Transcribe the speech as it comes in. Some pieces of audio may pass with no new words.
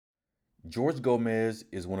George Gomez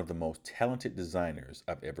is one of the most talented designers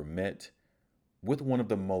I've ever met, with one of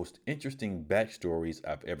the most interesting backstories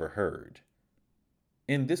I've ever heard.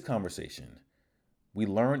 In this conversation, we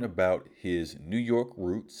learn about his New York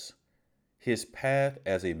roots, his path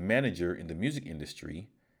as a manager in the music industry,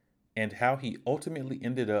 and how he ultimately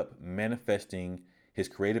ended up manifesting his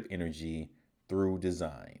creative energy through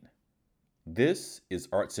design. This is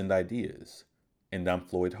Arts and Ideas, and I'm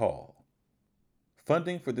Floyd Hall.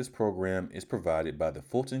 Funding for this program is provided by the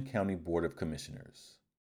Fulton County Board of Commissioners.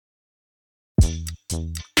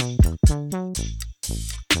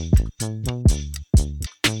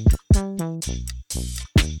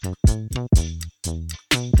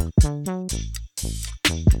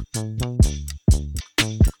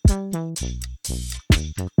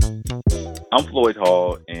 I'm Floyd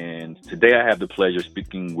Hall, and today I have the pleasure of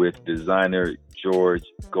speaking with designer George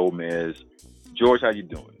Gomez. George, how you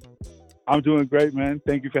doing? I'm doing great, man.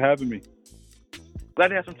 Thank you for having me. Glad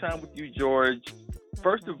to have some time with you, George.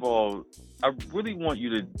 First of all, I really want you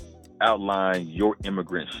to outline your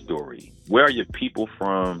immigrant story. Where are your people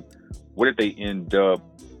from? Where did they end up?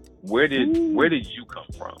 Where Ooh, did you come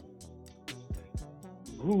from?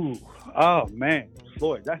 ooh, oh man,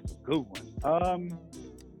 Floyd, that's a good one.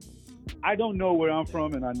 I don't know where I'm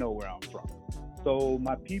from, and I know where I'm from. So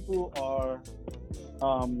my people are,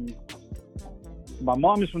 um, my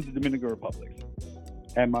mom is from the Dominican Republic,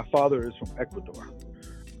 and my father is from Ecuador.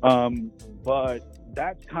 Um, but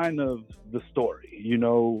that's kind of the story,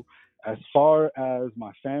 As far as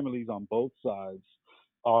my families on both sides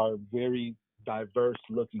are very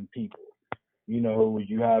diverse-looking people. You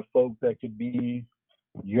have folks that could be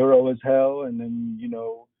Euro as hell, and then you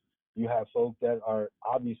have folks that are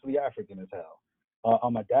obviously African as hell.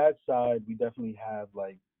 On my dad's side, we definitely have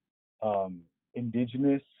like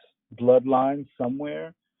indigenous bloodlines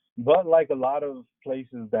somewhere, but like a lot of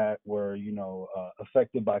places that were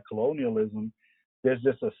affected by colonialism, there's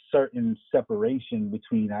just a certain separation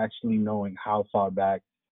between actually knowing how far back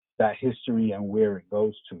that history and where it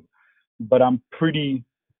goes to. But I'm pretty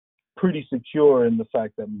secure in the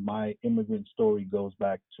fact that my immigrant story goes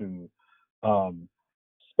back to um,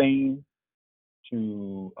 Spain,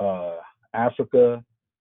 to Africa,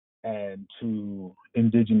 and to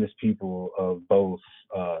indigenous people of both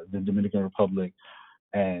the Dominican Republic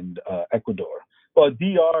and Ecuador. Well,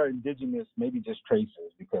 DR indigenous maybe just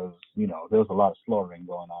traces because there was a lot of slaughtering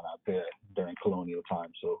going on out there during colonial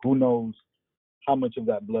times. So who knows how much of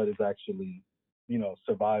that blood is actually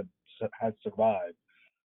survived has survived.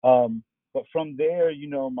 Um, but from there,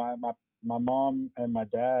 my mom and my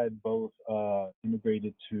dad both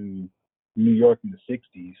immigrated to New York in the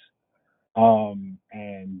 '60s,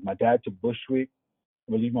 and my dad to Bushwick.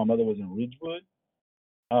 I believe my mother was in Ridgewood.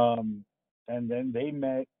 Um, and then they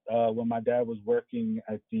met when my dad was working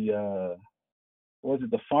at the what was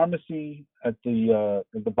it, the pharmacy at the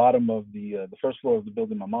bottom of the first floor of the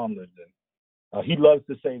building my mom lived in. He loves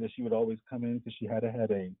to say that she would always come in because she had a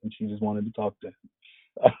headache and she just wanted to talk to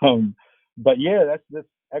him. But yeah, that's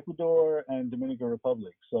Ecuador and Dominican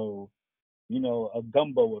Republic. So a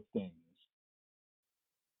gumbo of things.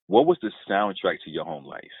 What was the soundtrack to your home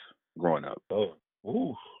life growing up? Oh,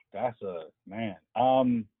 ooh, that's a man.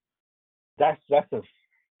 That's a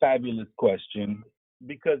fabulous question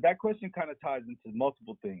because that question kind of ties into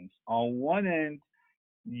multiple things. On one end,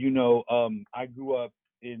 I grew up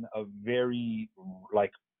in a very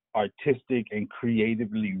like artistic and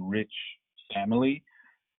creatively rich family,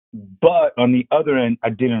 but on the other end, I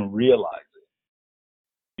didn't realize it.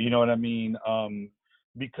 You know what I mean?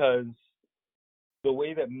 Because the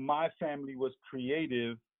way that my family was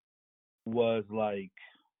creative was like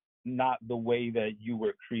not the way that you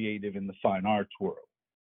were creative in the fine arts world.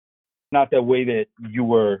 Not that way that you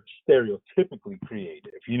were stereotypically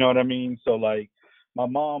creative. You know what I mean? So like my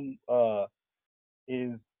mom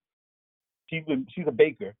is she's a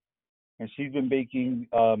baker and she's been baking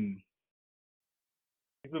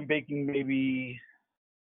maybe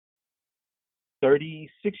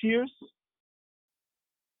 36 years.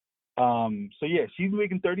 So yeah, she's been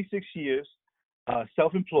baking 36 years,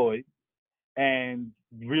 self-employed, and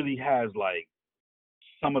really has like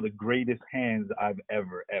some of the greatest hands I've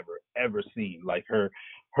ever seen. Like her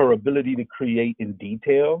ability to create in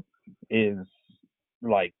detail is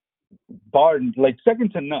like like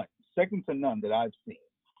second to none that I've seen.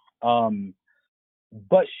 Um,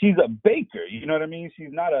 but she's a baker, you know what I mean?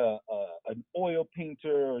 She's not a an oil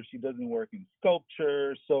painter or she doesn't work in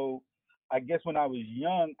sculpture. So I guess when I was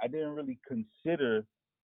young, I didn't really consider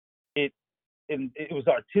it. And it was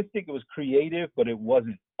artistic, it was creative, but it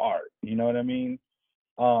wasn't art. You know what I mean?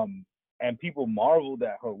 um and people marveled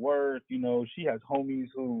at her work. She has homies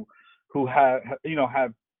who have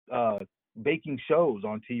uh baking shows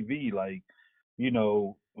on TV, like,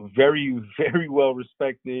 very very well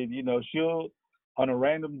respected. She'll on a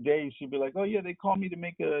random day she'll be like, "Oh yeah, they called me to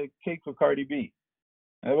make a cake for Cardi B."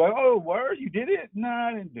 And I'm like, "Oh, word, you did it?" "Nah,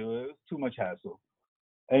 I didn't do it. It was too much hassle."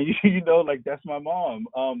 And like, that's my mom.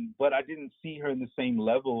 But I didn't see her in the same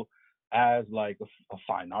level as like a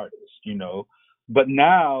fine artist. But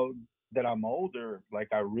now that I'm older, like,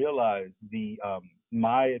 I realize the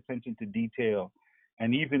my attention to detail,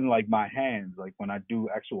 and even like my hands, like when I do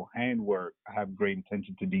actual hand work, I have great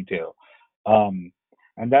attention to detail. Um,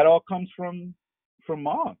 and that all comes from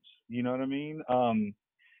moms. You know what I mean?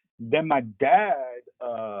 Then my dad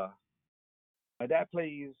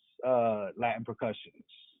plays Latin percussions.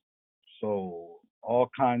 So all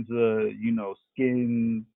kinds of,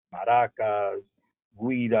 skin, maracas,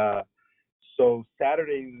 guida. So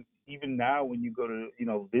Saturdays, even now when you go to,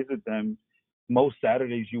 visit them, most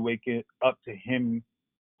Saturdays you wake it up to him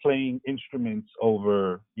playing instruments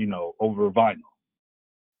over vinyl.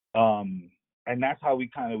 And that's how we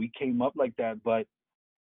came up like that. But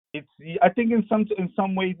it's I think in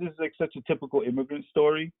some ways this is like such a typical immigrant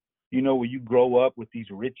story, where you grow up with these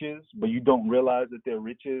riches, but you don't realize that they're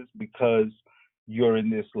riches because you're in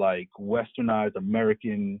this like westernized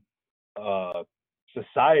American uh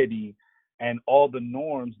society, and all the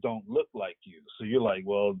norms don't look like you. So you're like,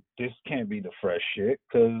 well, this can't be the fresh shit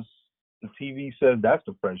because the TV says that's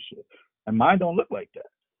the fresh shit, and mine don't look like that.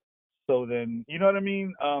 So then, you know what I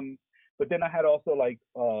mean? But then I had also like,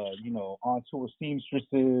 aunts who were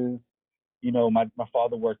seamstresses. My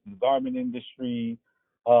father worked in the garment industry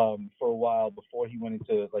for a while before he went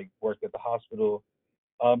into like work at the hospital.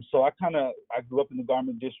 So I grew up in the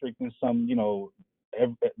garment district, and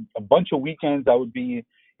ev a bunch of weekends I would be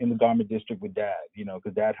in the garment district with dad,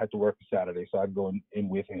 because dad had to work for Saturday, so I'd go in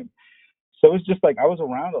with him. So it's just like I was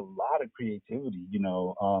around a lot of creativity.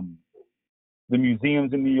 The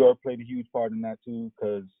museums in New York played a huge part in that too,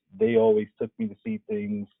 because they always took me to see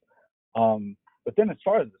things. But then as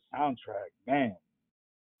far as the soundtrack, man,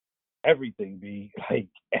 everything, be like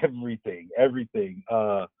everything.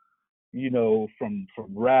 From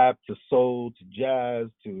rap to soul to jazz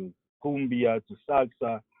to cumbia to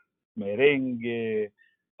salsa, merengue.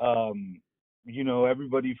 Um,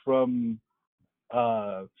 everybody from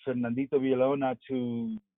Fernandito Villalona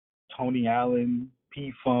to Tony Allen,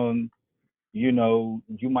 P Funk.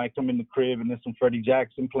 You might come in the crib and there's some Freddie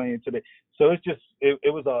Jackson playing today. So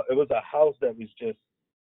it was a house that was just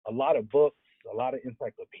a lot of books, a lot of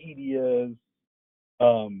encyclopedias.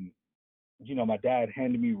 Um, my dad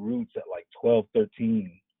handed me Roots at like 12,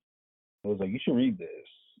 13. I was like, you should read this.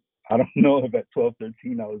 I don't know if at 12,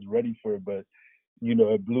 13 I was ready for it, but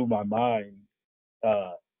it blew my mind.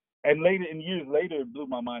 Uh, and years later, it blew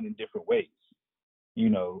my mind in different ways. You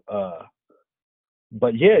know, uh,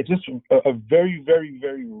 but yeah, just a very, very,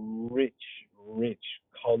 very rich,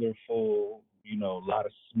 colorful. A lot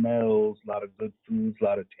of smells, a lot of good foods, a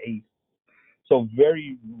lot of taste. So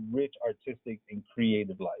very rich, artistic and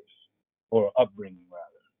creative life, or upbringing rather.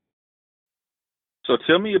 So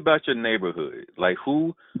tell me about your neighborhood. Like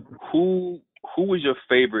who who was your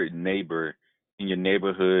favorite neighbor in your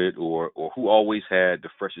neighborhood, or who always had the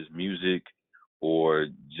freshest music, or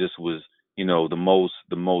just was,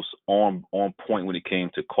 the most on point when it came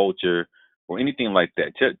to culture or anything like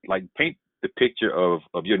that. Like paint the picture of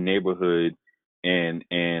your neighborhood, and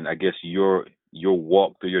I guess your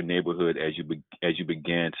walk through your neighborhood as you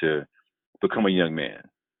began to become a young man.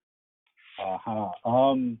 Uh-huh.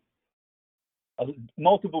 Uh,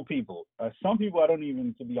 Multiple people. Some people I don't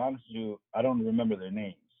even, to be honest with you, I don't remember their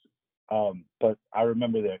names. But I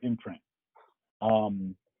remember their imprint.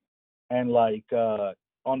 Um, and like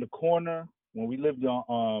on the corner when we lived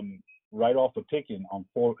on right off of Picken on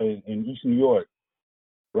in East New York,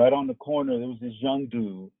 right on the corner, there was this young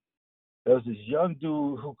dude. There was this young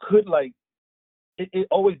dude who could like. It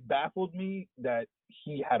always baffled me that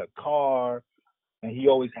he had a car and he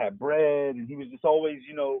always had bread, and he was just always,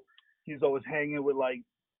 he was always hanging with like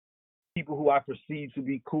people who I perceived to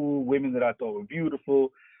be cool, women that I thought were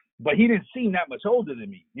beautiful, but he didn't seem that much older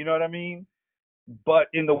than me. You know what I mean? But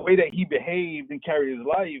in the way that he behaved and carried his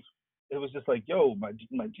life, it was just like, yo, my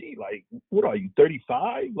G, like, what are you,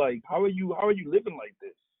 35? Like, how are you living like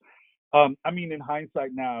this? I mean, in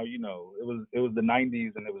hindsight now, it was the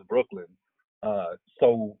 '90s and it was Brooklyn,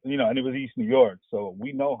 so and it was East New York, so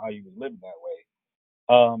we know how he was living that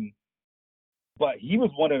way. But he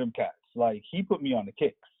was one of them cats. Like, he put me on the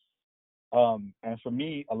kicks. And for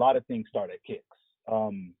me, a lot of things start at kicks.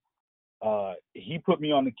 He put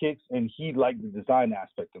me on the kicks, and he liked the design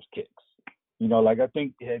aspect of kicks. You know, like I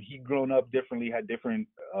think had he grown up differently, had different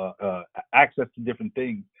access to different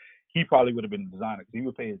things, he probably would have been a designer because he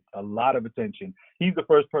would pay a lot of attention. He's the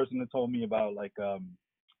first person that told me about like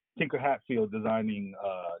Tinker Hatfield designing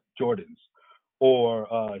Jordans, or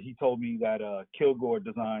he told me that Kilgore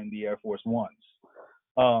designed the Air Force Ones.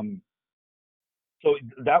 Um, so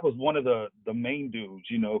that was one of the main dudes,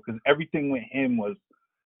 you know, because everything with him was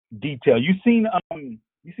detail. You seen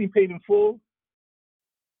Paid in Full?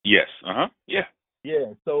 Yes. Uh huh. Yeah.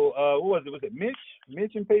 Yeah. So what was it? Was it Mitch?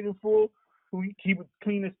 Mitch and Paid in Full, who he would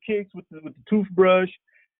clean his kicks with the toothbrush,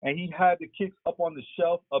 and he had the kicks up on the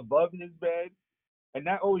shelf above his bed, and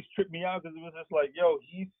that always tripped me out because it was just like, yo,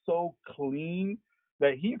 he's so clean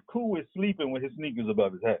that he's cool with sleeping with his sneakers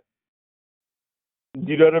above his head.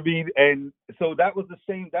 You know what I mean? And so that was the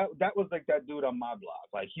same. That was like that dude on my block.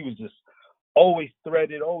 Like he was just always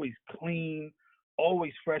threaded, always clean,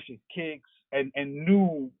 always fresh as kicks, and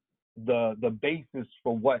knew the basis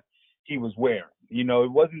for what he was wearing. You know,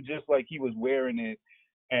 it wasn't just like he was wearing it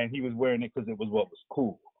and he was wearing it because it was what was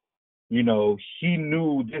cool. You know, he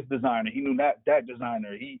knew this designer, he knew that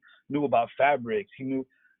designer, he knew about fabrics, he knew,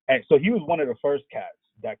 and so he was one of the first cats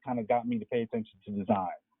that kind of got me to pay attention to design.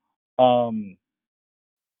 Um,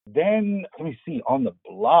 then let me see on the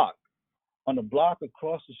block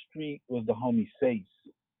across the street was the homie Sace,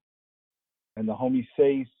 and the homie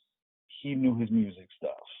Sace, he knew his music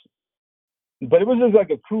stuff. But it was just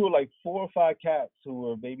like a crew of like 4 or 5 cats who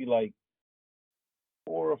were maybe like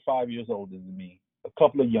 4 or 5 years older than me, a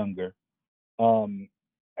couple of younger, um,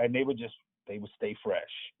 and they would stay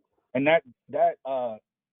fresh, and that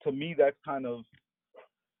to me that's kind of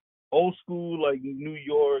old school like New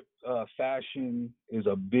York fashion is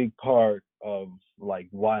a big part of like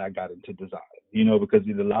why I got into design, you know, because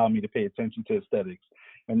it allowed me to pay attention to aesthetics,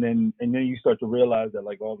 and then you start to realize that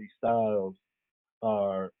like all these styles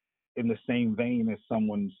are in the same vein as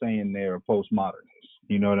someone saying they're a postmodernist.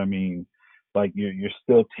 You know what I mean? Like you're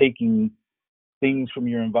still taking things from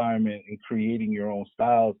your environment and creating your own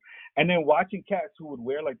styles. And then watching cats who would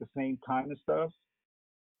wear like the same kind of stuff,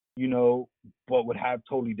 you know, but would have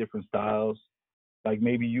totally different styles. Like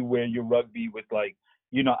maybe you wear your rugby with like,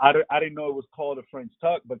 you know, I didn't know it was called a French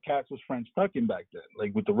tuck, but cats was French tucking back then,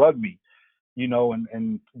 like with the rugby, you know,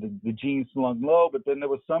 and the jeans slung low. But then there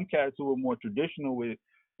was some cats who were more traditional with,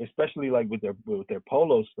 especially like with their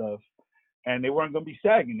polo stuff, and they weren't gonna be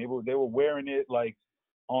sagging. They were wearing it like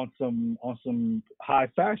on some high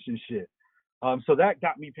fashion shit. So that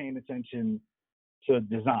got me paying attention to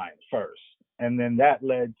design first, and then that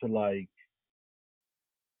led to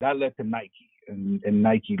Nike, and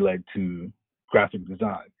Nike led to graphic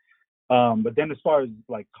design. But then as far as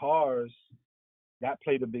like cars, that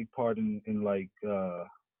played a big part in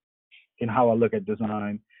how I look at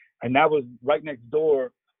design, and that was right next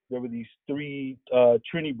door. There were these three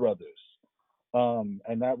Trini brothers,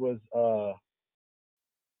 and that was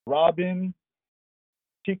Robin,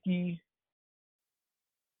 Chicky,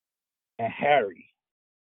 and Harry,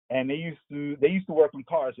 and they used to work on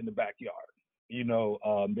cars in the backyard. You know,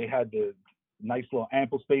 they had the nice little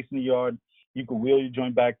ample space in the yard. You could wheel your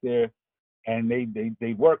joint back there, and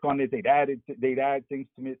they work on it. They'd add things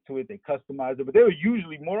to it. They customize it, but they were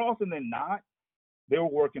usually more often than not they were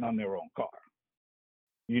working on their own car.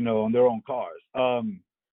 You know, on their own cars.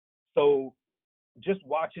 So just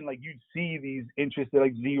watching like you'd see these interesting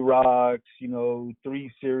like Z Rocks, you know, 3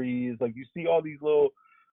 Series, like you see all these little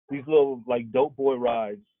like dope boy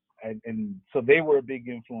rides, and so they were a big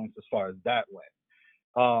influence as far as that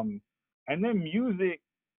went. And then music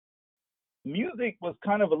was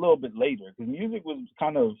kind of a little bit later because music was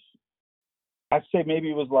kind of, I'd say maybe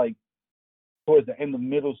it was like towards the end of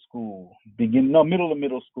middle school, middle of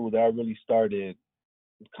middle school that I really started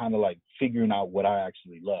kind of like figuring out what I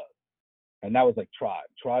actually love, and that was like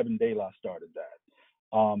Tribe and De La started that.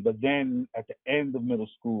 But then at the end of middle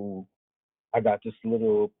school, I got this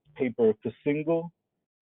little paper single,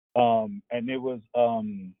 and it was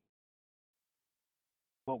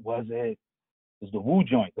what was it? It was the Wu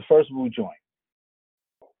joint, the first Wu joint.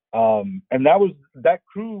 And that was that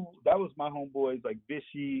crew. That was my homeboys like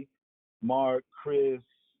Bishy, Mark, Chris,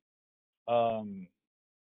 um,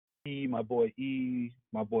 my boy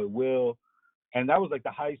Will, and that was like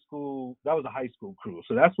the high school. That was a high school crew.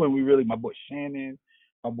 So that's when we really, my boy Shannon,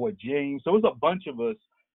 my boy James. So it was a bunch of us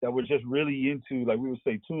that were just really into, like we would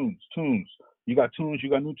say, tunes. You got tunes, you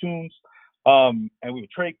got new tunes. And we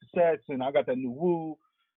would trade cassettes, and I got that new Woo.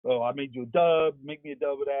 Oh, I made you a dub. Make me a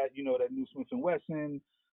dub of that. You know, that new Smith and Wesson.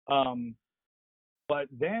 Um, but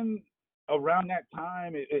then around that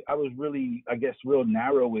time, I was really, I guess, real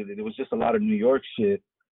narrow with it. It was just a lot of New York shit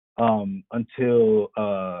until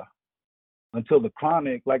until the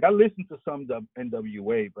Chronic. Like I listened to some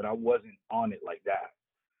NWA, but I wasn't on it like that.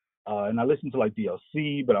 And I listened to like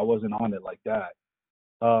DLC, but I wasn't on it like that.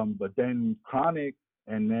 But then Chronic,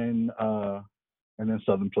 and then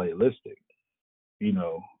Southern Playalistic, you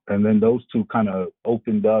know, and then those two kind of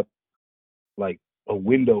opened up like a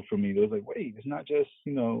window for me. It was like, wait, it's not just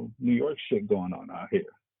New York shit going on out here.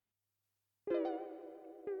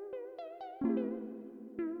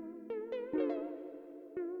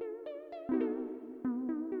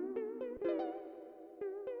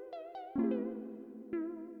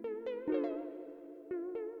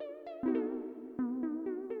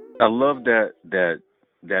 I love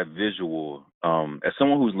that visual. As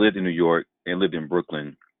someone who's lived in New York and lived in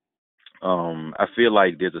Brooklyn, I feel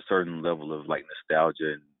like there's a certain level of like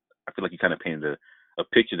nostalgia, and I feel like you kind of painted a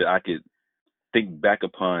picture that I could think back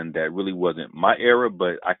upon that really wasn't my era,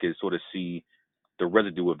 but I could sort of see the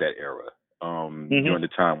residue of that era Hmm. during the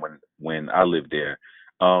time when I lived there.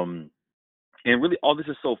 Um, and really, all this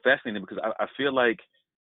is so fascinating because I feel like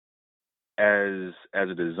as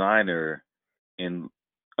a designer in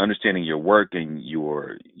understanding your work and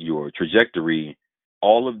your trajectory,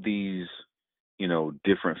 all of these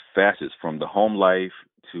different facets from the home life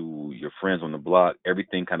to your friends on the block,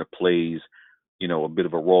 everything kind of plays a bit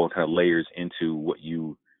of a role and kind of layers into what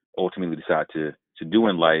you ultimately decide to do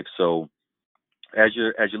in life. So as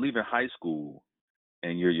you're leaving high school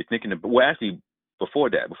and you're thinking about, well, actually before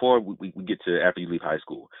we get to after you leave high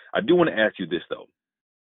school, I do want to ask you this though.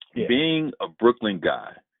 Yeah. Being a Brooklyn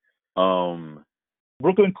guy, um,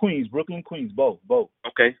 Brooklyn, Queens, both.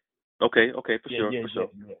 okay, okay, for Yeah, sure, yeah, for yeah, sure.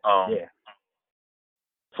 yeah, Um, yeah.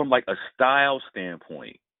 from like a style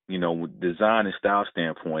standpoint, with design and style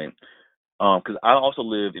standpoint, because I also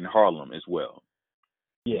lived in Harlem as well.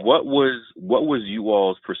 Yeah. What was you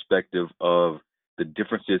all's perspective of the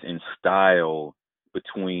differences in style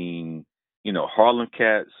between Harlem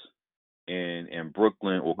cats and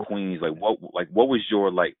Brooklyn or Queens? Like what was your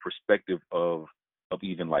like perspective of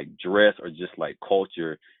even like dress or just like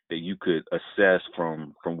culture that you could assess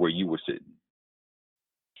from where you were sitting?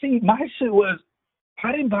 See, my shit was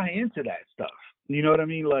I didn't buy into that stuff. You know what I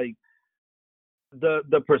mean? Like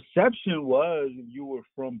the perception was if you were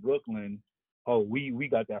from Brooklyn, oh, we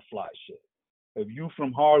got that fly shit. If you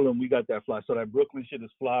from Harlem, we got that fly. So that Brooklyn shit is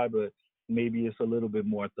fly, but maybe it's a little bit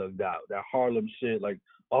more thugged out. That Harlem shit, like,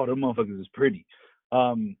 oh, them motherfuckers is pretty.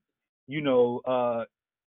 Um, you know,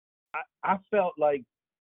 I felt like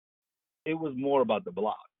it was more about the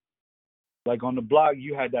block. Like on the block,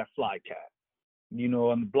 you had that fly cat.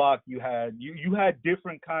 On the block, you had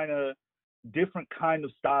different kind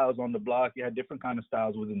of styles on the block. You had different kind of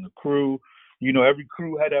styles within the crew. Every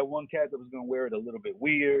crew had that one cat that was gonna wear it a little bit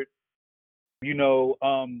weird.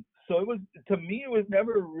 So it was to me, it was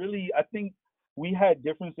never really. I think we had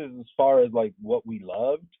differences as far as like what we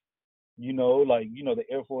loved. Like the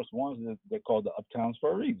Air Force Ones, they're called the Uptowns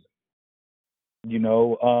for a reason.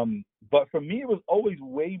 But for me, it was always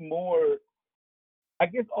way more. I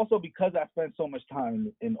guess also because I spent so much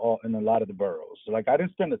time in a lot of the boroughs. So, like I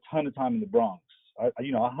didn't spend a ton of time in the Bronx. I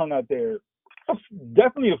hung out there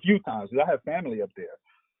definitely a few times because I have family up there.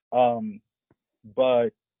 Um, but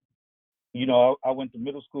I went to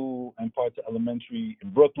middle school and parts of elementary in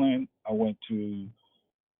Brooklyn. I went to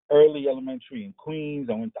early elementary in Queens.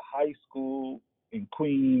 I went to high school in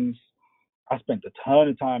Queens. I spent a ton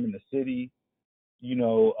of time in the city.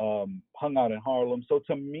 Hung out in Harlem. So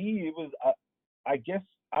to me, it was. I guess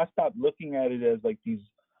I stopped looking at it as like these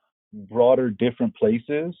broader, different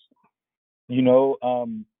places.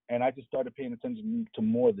 And I just started paying attention to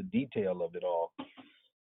more of the detail of it all.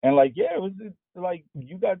 And like, yeah, it's like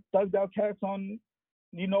you got thugged out cats in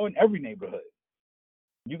every neighborhood.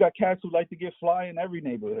 You got cats who like to get fly in every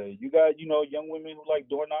neighborhood. You got, young women who like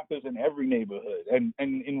door knockers in every neighborhood. And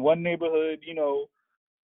in one neighborhood,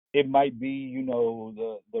 it might be,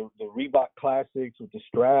 the Reebok classics with the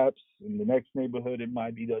straps. In the next neighborhood, it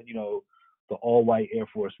might be the all white Air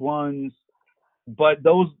Force Ones. But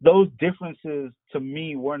those differences to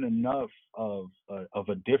me weren't enough of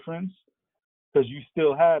a difference because you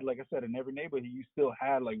still had, like I said, in every neighborhood, you still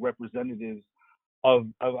had like representatives of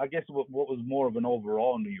I guess what was more of an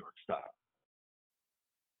overall New York style.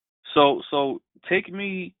 So take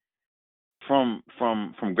me from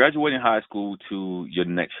graduating high school to your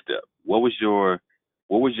next step. What was your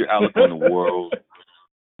outlook on the world?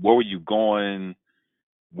 Where were you going?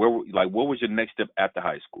 What was your next step after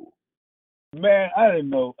high school? Man, I didn't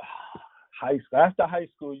know high school. After high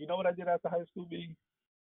school, you know what I did after high school, B?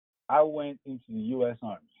 I went into the U.S.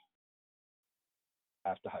 Army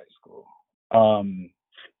after high school. Um,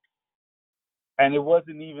 and it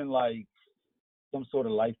wasn't even like some sort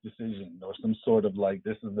of life decision or some sort of like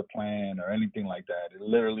this is the plan or anything like that. It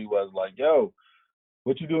literally was like, yo,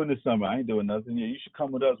 what you doing this summer? I ain't doing nothing. Yeah, you should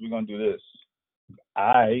come with us. We're gonna do this.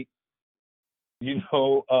 I, you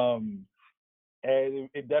know, and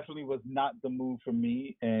it definitely was not the move for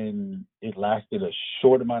me, and it lasted a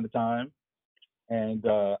short amount of time. And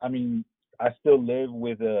I mean, I still live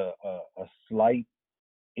with a slight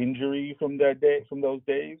injury from that day, from those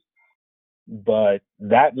days, but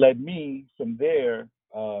that led me from there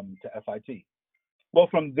to FIT. Well,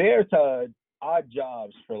 from there to odd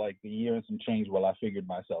jobs for like the year and some change while I figured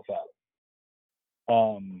myself out.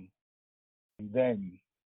 Then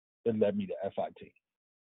it led me to FIT.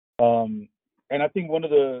 And I think one of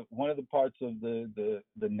the parts of the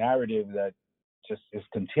narrative that just is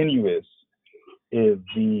continuous is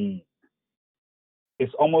the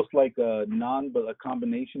it's almost like a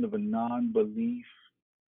combination of a non-belief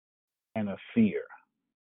and a fear,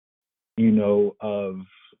 of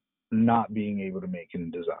not being able to make it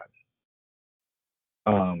in design.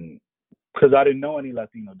 Because I didn't know any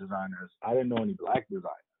Latino designers, I didn't know any Black designers.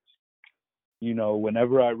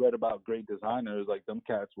 Whenever I read about great designers, like them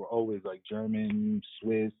cats were always like German,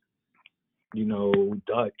 Swiss,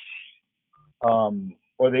 Dutch,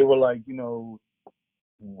 or they were like,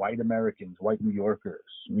 white Americans, white New Yorkers,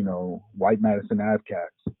 white Madison Ave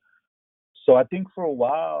cats. So I think for a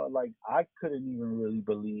while, like I couldn't even really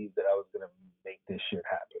believe that I was gonna make this shit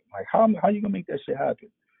happen. Like how you gonna make that shit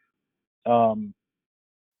happen? Um,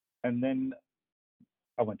 and then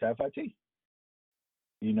I went to FIT,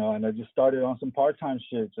 and I just started on some part time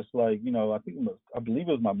shit, just like I believe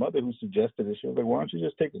it was my mother who suggested it. She was like, "Why don't you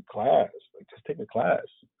just take a class? Like just take a class."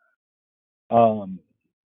 Um,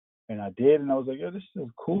 and I did, and I was like, "Yo, this is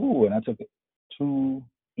cool." And I took 2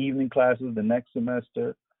 evening classes the next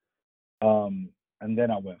semester, and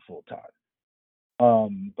then I went full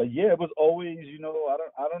time. But yeah, it was always,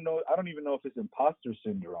 I don't know, I don't even know if it's imposter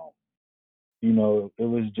syndrome. It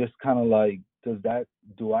was just kind of like,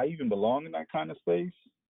 do I even belong in that kind of space?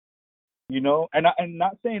 And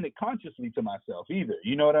not saying it consciously to myself either.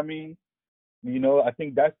 You know what I mean? I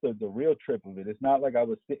think that's the real trip of it. It's not like I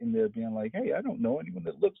was sitting there being like, hey, I don't know anyone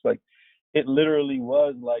that looks like. It literally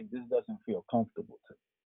was like, this doesn't feel comfortable to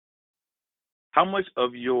How much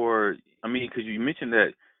of because you mentioned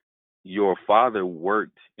that your father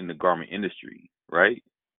worked in the garment industry, right?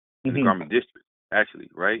 In the me. garment district, actually,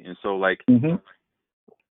 right? And so, like, Hmm.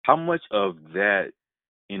 how much of that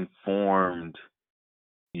informed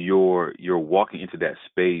your walking into that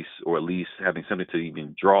space, or at least having something to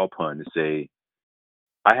even draw upon to say,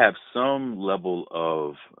 I have some level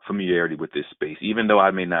of familiarity with this space, even though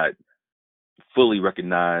I may not fully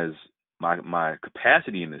recognize my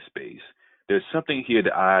capacity in this space. There's something here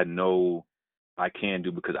that I know I can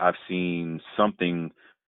do because I've seen something,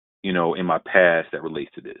 in my past that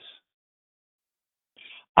relates to this.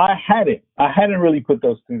 I hadn't really put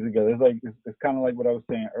those things together. It's kind of like what I was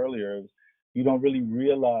saying earlier. You don't really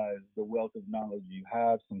realize the wealth of knowledge you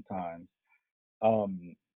have sometimes,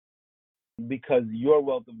 um, because your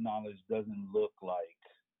wealth of knowledge doesn't look like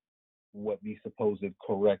what the supposed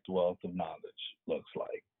correct wealth of knowledge looks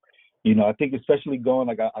like. I think especially going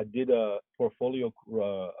like I did a portfolio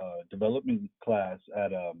development class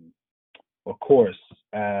at a course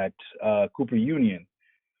at Cooper Union,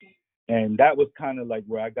 and that was kind of like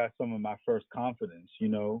where I got some of my first confidence.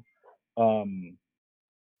 Um,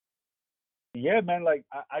 yeah, man, like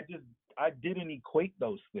I didn't equate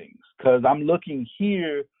those things because I'm looking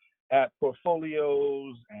here at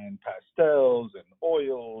portfolios and pastels and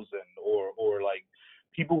oils and or like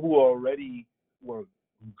people who already were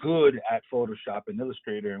good at Photoshop and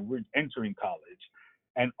Illustrator, and we're entering college,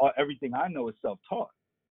 and everything I know is self-taught.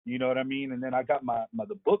 You know what I mean? And then I got my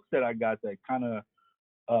the books that I got that kind of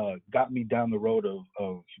got me down the road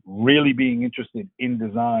of really being interested in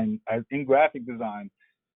design, in graphic design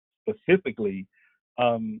specifically.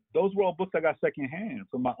 Those were all books I got secondhand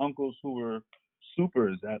from my uncles who were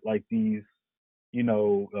supers at like these,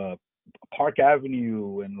 Park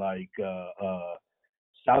Avenue and like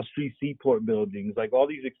South Street Seaport buildings, like all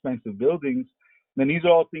these expensive buildings. And these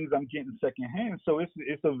are all things I'm getting secondhand. So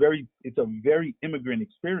it's a very immigrant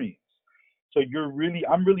experience. So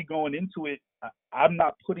I'm really going into it. I'm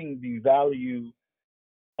not putting the value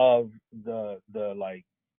of the like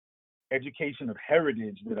education of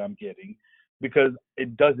heritage that I'm getting because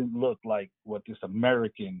it doesn't look like what this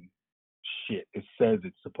American shit it says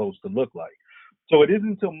it's supposed to look like. So it isn't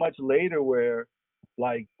until much later where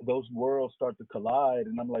like those worlds start to collide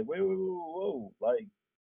and I'm like, wait, wait, whoa, like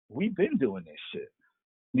we've been doing this shit.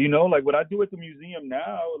 Like what I do at the museum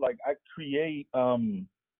now, like I create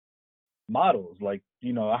models. Like,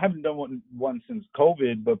 I haven't done one since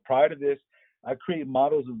COVID, but prior to this, I created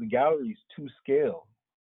models of the galleries to scale.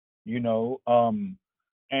 You know,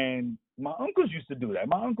 and my uncles used to do that.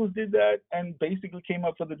 My uncles did that and basically came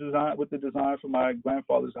up for the design with the design for my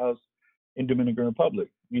grandfather's house in Dominican Republic.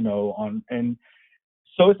 On and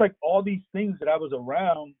so it's like all these things that I was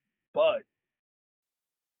around, but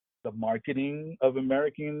the marketing of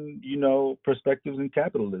American, perspectives and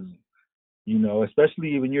capitalism.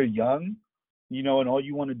 Especially when you're young, and all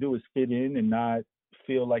you want to do is fit in and not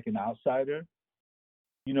feel like an outsider.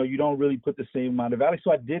 You don't really put the same amount of value.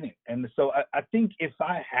 So I didn't. And so I think if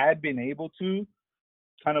I had been able to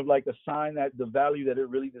kind of like assign that the value that it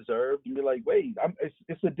really deserved and be like, wait,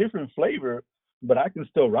 it's a different flavor, but I can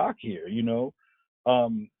still rock here.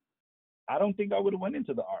 Um, I don't think I would have went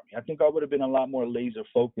into the army. I think I would have been a lot more laser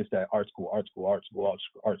focused at art school, art school, art school,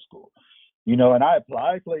 art school. And I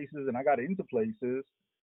applied places and I got into places,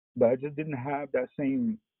 but I just didn't have that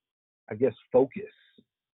same, I guess, focus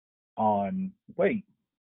on, wait,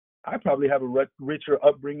 I probably have a richer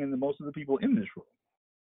upbringing than most of the people in this room.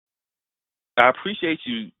 I appreciate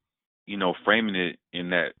you, framing it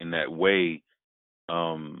in that way.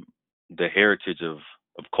 Um, the heritage of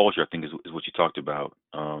culture, I think, is what you talked about.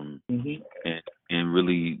 Hmm. And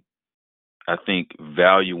really, I think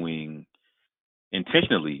valuing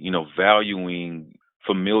intentionally, valuing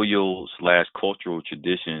familial slash cultural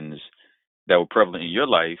traditions that were prevalent in your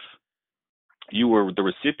life. You were the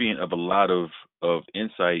recipient of a lot of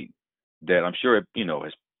insight that I'm sure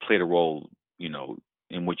has played a role,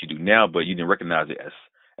 in what you do now, but you didn't recognize it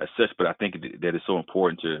as such. But I think that it's so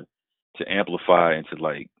important to amplify and to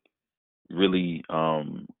like really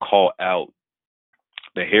call out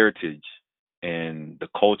the heritage and the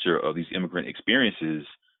culture of these immigrant experiences,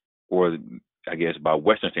 or I guess by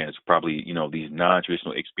Western standards, probably these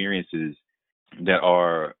non-traditional experiences that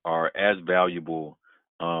are as valuable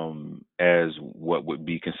as what would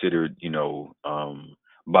be considered,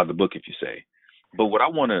 by the book, if you say. But what I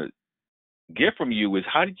want to get from you is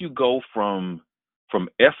how did you go from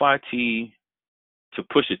FIT to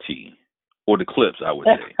Pusha T, or the Clips, I would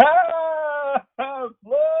say. Uh,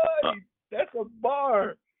 Floyd, that's a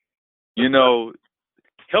bar. you know,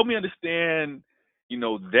 help me understand,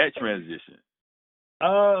 that transition.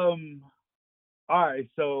 Um. All right.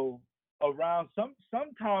 So around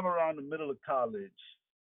sometime around the middle of college,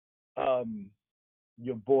 um,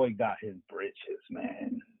 your boy got his britches,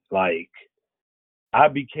 man. Like I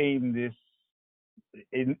became this,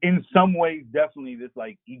 in some ways, definitely this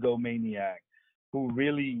like egomaniac who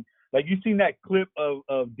really, like, you seen that clip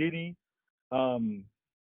of Diddy, um,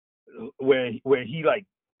 where he like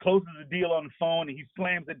closes the deal on the phone and he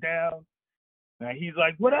slams it down and he's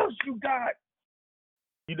like, "What else you got?"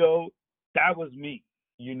 You know, that was me.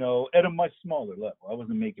 At a much smaller level. I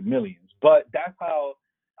wasn't making millions, but that's how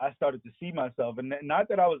I started to see myself. And not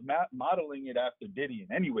that I was modeling it after Diddy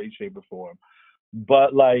in any way, shape, or form,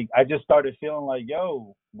 but like I just started feeling like,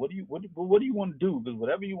 yo, what do you want to do? Because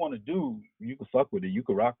whatever you want to do, you can fuck with it, you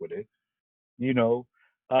can rock with it, you know.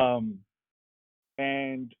 Um,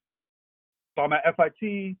 and so I'm at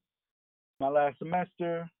FIT, my last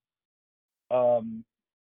semester, um,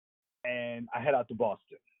 and I head out to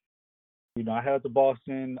Boston. I head out to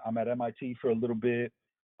Boston. I'm at MIT for a little bit.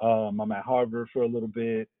 I'm at Harvard for a little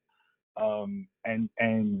bit, and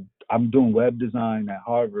I'm doing web design at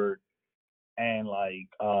Harvard. And like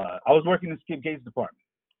I was working in Skip Gates' department,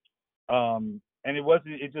 and it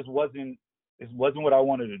wasn't what I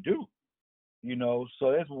wanted to do.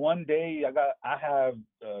 So there's one day I have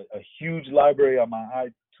a huge library on my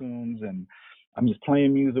iTunes, and I'm just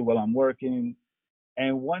playing music while I'm working.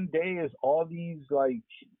 And one day is all these like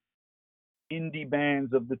indie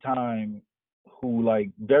bands of the time who like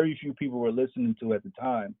very few people were listening to at the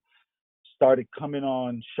time started coming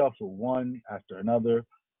on shuffle one after another,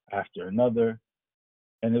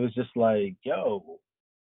 and it was just like, yo,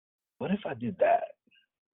 what if I did that?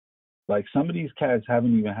 Like some of these cats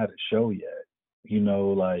haven't even had a show yet.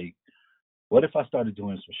 Like what if I started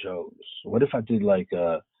doing some shows? What if I did like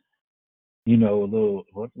a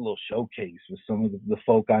little showcase with some of the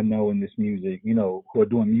folk I know in this music, who are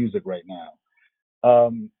doing music right now.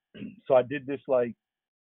 So I did this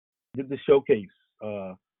showcase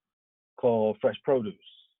uh, called Fresh Produce,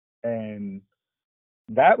 and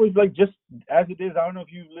that was like just as it is. I don't know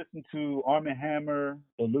if you've listened to Arm& Hammer,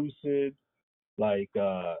 Elucid, like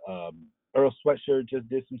Earl Sweatshirt just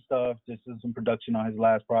did some stuff, just did some production on his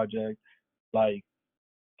last project, like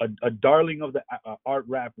a darling of the art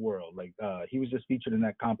rap world. Like he was just featured in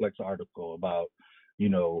that Complex article about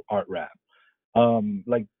art rap.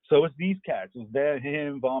 Like so it's these cats. It's there,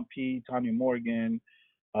 him, Von P, Tanya Morgan,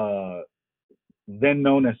 then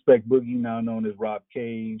known as Spec Boogie, now known as Rob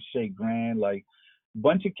Cave, Shay Grand, like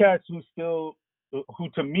bunch of cats who still, who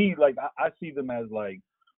to me, like I see them as like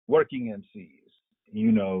working MCs.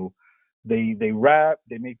 You know, they rap,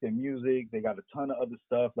 they make their music, they got a ton of other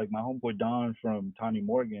stuff. Like my homeboy Don from Tony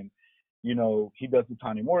Morgan, you know, he does the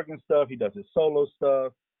Tony Morgan stuff, he does his solo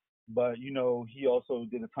stuff, but you know, he also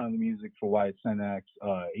did a ton of the music for Wyatt Cenac's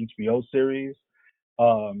HBO series.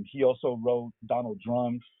 He also wrote Donald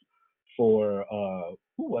Drums for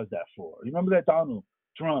who was that for? You remember that Donald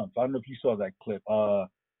Trump? I don't know if you saw that clip.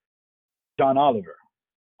 John Oliver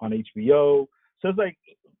on HBO. So it's like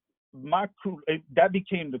my crew. That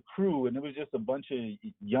became the crew, and it was just a bunch of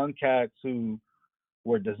young cats who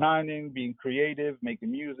were designing, being creative,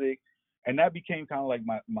 making music, and that became kind of like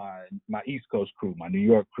my East Coast crew, my New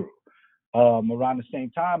York crew. Around the same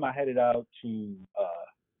time, I headed out to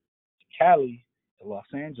Cali, Los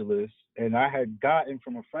Angeles, and I had gotten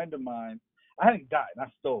from a friend of mine. I hadn't gotten. I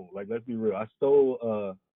stole. Like, let's be real. I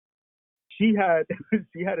stole. She had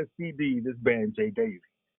she had a CD. This band J Davy.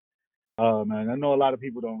 And I know a lot of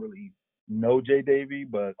people don't really know J Davy,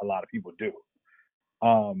 but a lot of people do.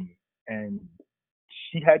 And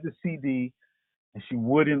she had the CD, and she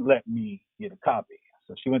wouldn't let me get a copy.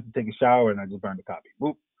 So she went to take a shower, and I just burned the copy.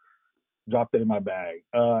 Boop, dropped it in my bag.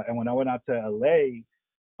 And when I went out to LA,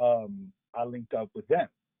 I linked up with them,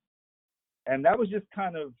 and that was just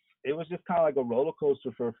kind of, it was just kind of like a roller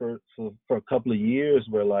coaster for a couple of years,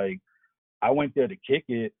 where like I went there to kick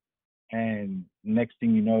it, and next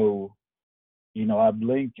thing you know, I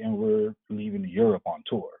blink and we're leaving Europe on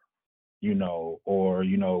tour, you know, or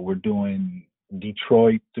you know, we're doing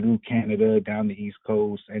Detroit through Canada down the East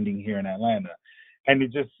Coast, ending here in Atlanta, and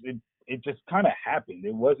it just kind of happened.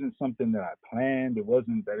 It wasn't something that I planned. It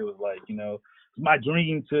wasn't that it was like, you know, my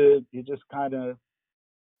dream to. It just kind of,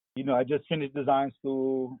 you know, I just finished design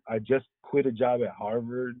school. I just quit a job at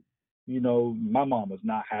Harvard. You know, my mom was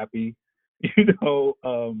not happy. You know,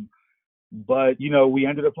 but you know, we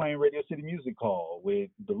ended up playing Radio City Music Hall with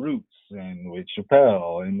The Roots and with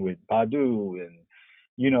Chappelle and with Badu, and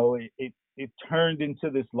you know, it turned into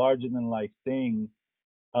this larger than life thing.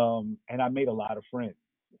 And I made a lot of friends,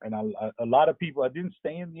 and a lot of people. I didn't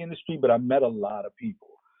stay in the industry, but I met a lot of people.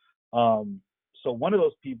 Um, so one of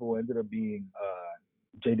those people ended up being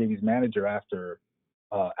Jay Davy's manager after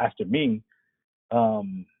me,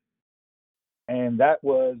 um, and that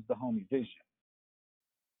was the homie Vision.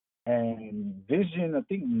 And Vision, I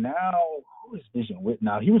think now, who is Vision with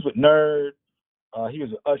now? He was with Nerd. He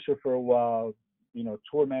was with Usher for a while. You know,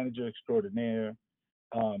 tour manager extraordinaire.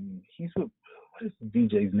 He's with, what is the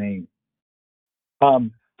DJ's name?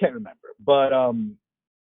 Can't remember. But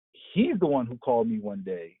he's the one who called me one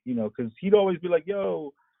day. You know, because he'd always be like,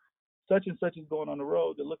 "Yo, such and such is going on the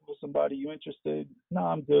road. They're looking for somebody. You interested?" "No,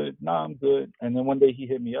 I'm good. No, I'm good." And then one day he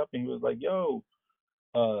hit me up and he was like, "Yo,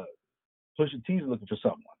 uh, Pusha T's looking for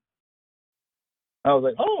someone." I was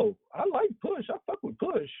like, "Oh, I like Push. I fuck with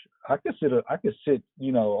Push. I could sit,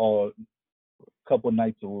 you know, a couple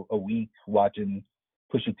nights a week watching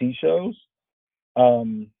Pusha T shows."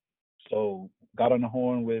 Um, so got on the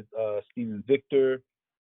horn with Steven Victor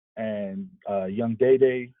and Young Day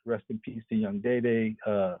Day. Rest in peace to Young Day Day.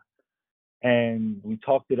 And we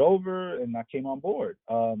talked it over, and I came on board.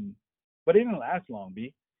 But it didn't last long,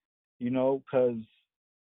 B. You know, because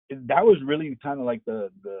that was really kind of like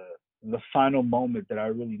the final moment that I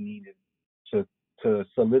really needed to to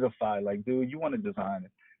solidify. Like, dude, you want to design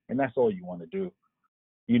it, and that's all you want to do.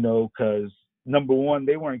 You know, because number one,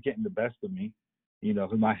 they weren't getting the best of me. You know,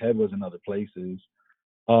 'cause my head was in other places.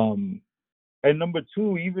 Um, and number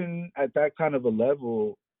two, even at that kind of a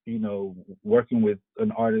level, you know, working with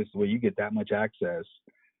an artist where you get that much access,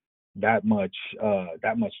 that much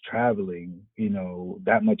traveling, you know,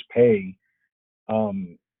 that much pay,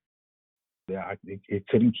 um, yeah, it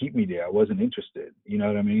couldn't keep me there. I wasn't interested. You know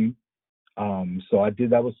what I mean? So I did.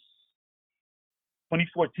 That was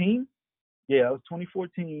 2014. Yeah, it was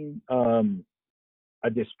 2014. I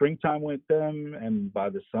did springtime with them, and by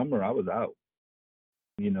the summer I was out.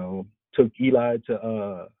 You know, took Eli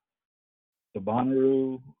to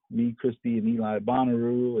Bonnaroo, me, Christy, and Eli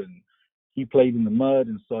Bonnaroo, and he played in the mud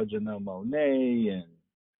and saw Janelle Monae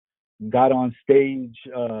and got on stage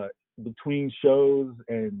between shows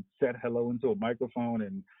and said hello into a microphone,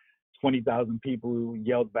 and 20,000 people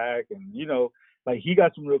yelled back, and you know, like he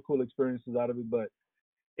got some real cool experiences out of it. But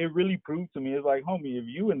it really proved to me, it's like, homie, if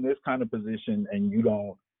you in this kind of position and you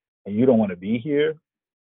don't want to be here,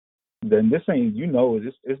 then this ain't, you know,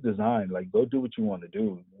 it's designed. Like, go do what you want to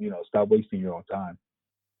do. You know, stop wasting your own time.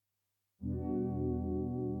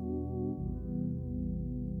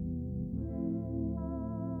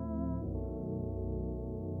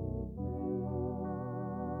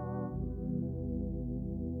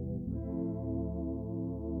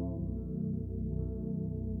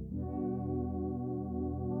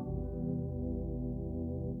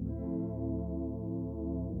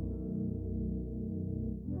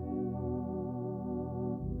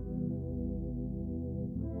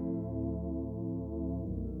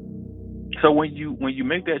 So when you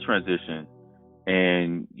make that transition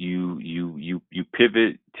and you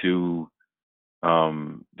pivot to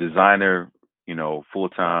designer, full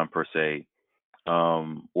time per se,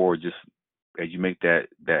 or just as you make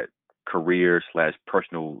that career slash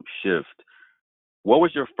personal shift, what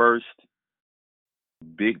was your first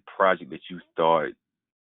big project that you thought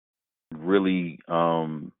really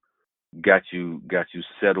got you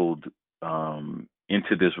settled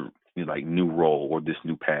into this like new role or this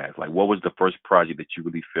new path? Like, what was the first project that you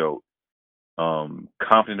really felt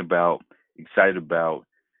confident about, excited about,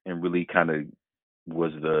 and really kind of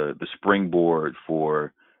was the springboard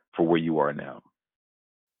for where you are now?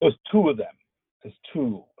 There's two of them. There's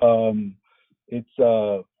two.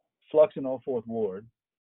 It's Flux in All Fourth Ward,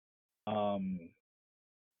 um,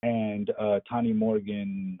 and Tanya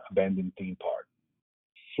Morgan Abandoned Theme Park.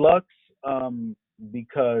 Flux,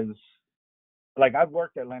 because like I've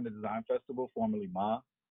worked at Atlanta Design Festival, formerly Ma,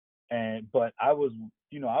 and but I was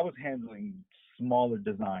handling smaller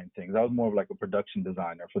design things. I was more of like a production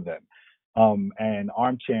designer for them. And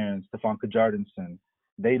Armchair and Stefan Kajardinson,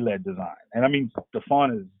 they led design. And I mean,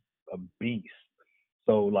 Stefan is a beast.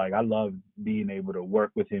 So like I love being able to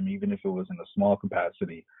work with him, even if it was in a small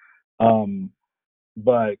capacity. Um,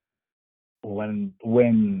 but when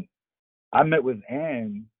I met with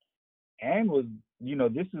Anne, Anne was,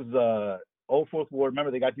 this is Old Fourth Ward.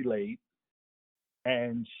 Remember they got delayed,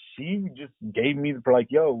 and she just gave me the like,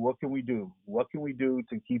 yo, what can we do? What can we do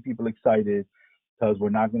to keep people excited? Because we're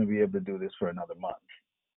not going to be able to do this for another month.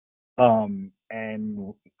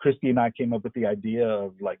 And Christy and I came up with the idea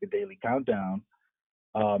of like a daily countdown,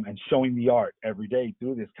 and showing the art every day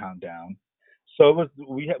through this countdown. So it was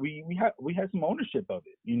we had some ownership of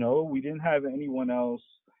it. We didn't have anyone else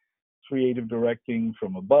creative directing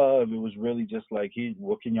from above. It was really just like, hey,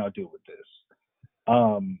 what can y'all do with this?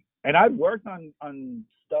 And I'd worked on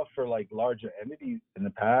stuff for like larger entities in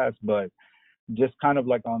the past, but just kind of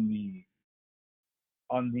like on the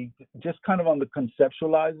just kind of on the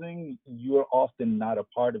conceptualizing, you're often not a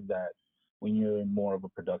part of that when you're in more of a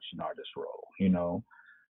production artist role.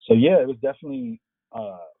 So yeah, it was definitely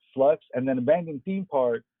Flux, and then Abandoned Theme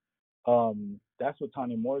Park. That's with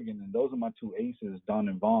Tanya Morgan, and those are my two aces, Don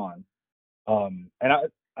and Vaughn. And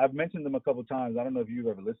I've mentioned them a couple times. I don't know if you've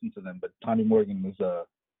ever listened to them, but Tanya Morgan is a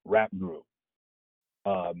rap group,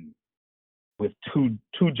 um, with two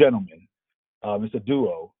gentlemen. It's a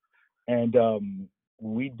duo, and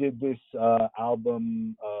we did this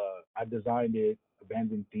album. I designed it,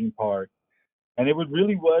 Abandoned Theme Park, and it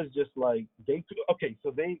really was just like okay.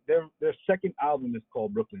 So their second album is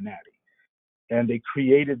called Brooklyn Natty, and they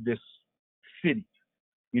created this city.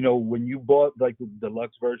 When you bought like the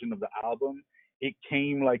deluxe version of the album, it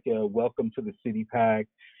came like a welcome to the city pack.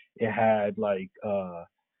 It had like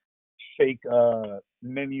fake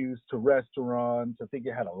menus to restaurants. I think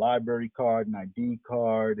it had a library card, an ID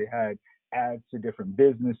card. It had ads to different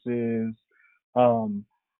businesses. Um,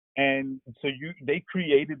 and so they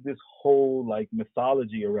created this whole like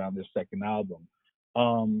mythology around their second album.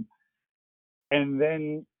 Um, and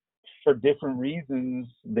then for different reasons,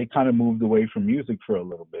 they kind of moved away from music for a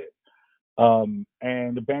little bit.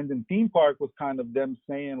 And Abandoned Theme Park was kind of them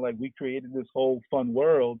saying like, we created this whole fun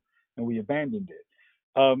world and we abandoned it.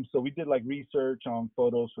 So we did like research on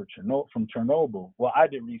photos from Chernobyl. Well, I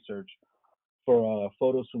did research for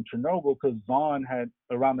photos from Chernobyl because Vaughn had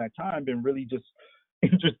around that time been really just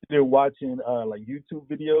interested in watching like YouTube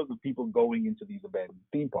videos of people going into these abandoned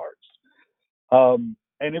theme parks.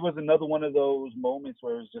 And it was another one of those moments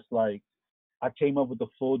where it's just like I came up with the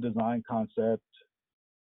full design concept,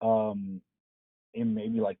 um, in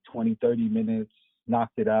maybe like 20, 30 minutes,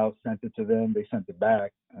 knocked it out, sent it to them. They sent it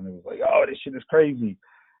back, and it was like, oh, this shit is crazy.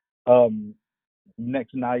 Um,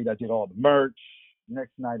 Next night, I did all the merch.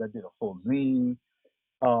 Next night, I did a full zine.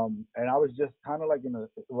 And I was just kind of like in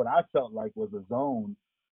what I felt like was a zone,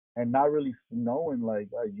 and not really knowing like,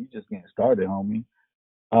 oh, you just getting started, homie.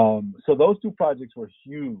 So those two projects were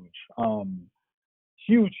huge,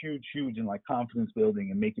 huge, huge, huge, in like confidence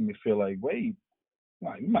building and making me feel like, wait,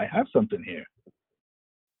 wow, you might have something here.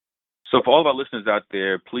 So for all of our listeners out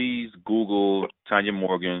there, please Google Tanya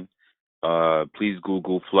Morgan. Please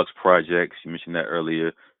Google Flux Projects. You mentioned that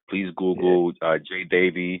earlier. Please Yeah. Google Jay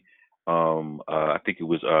Davy. I think it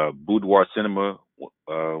was Boudoir Cinema,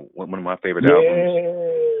 one of my favorite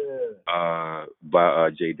albums Yeah. by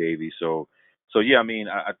Jay Davy. So yeah, I mean,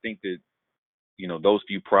 I think that those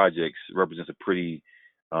few projects represents a pretty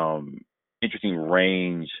um, interesting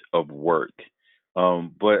range of work.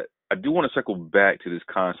 But I do want to circle back to this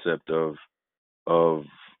concept of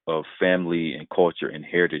of family and culture and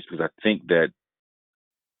heritage because I think that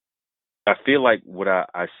I feel like what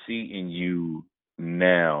I see in you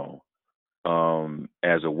now,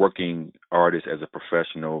 as a working artist, as a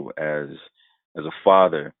professional, as a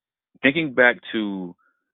father, thinking back to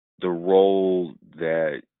the role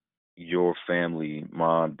that your family,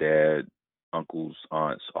 mom, dad, uncles,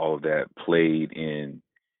 aunts, all of that played in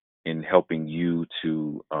helping you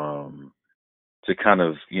to kind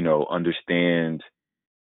of, understand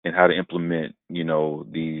and how to implement,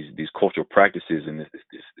 these cultural practices and this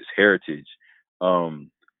heritage.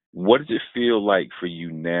 Um, what does it feel like for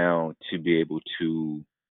you now to be able to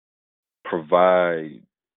provide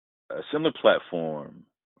a similar platform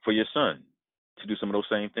for your son to do some of those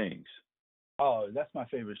same things? Oh, that's my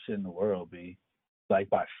favorite shit in the world, B. Like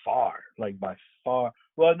by far, like by far.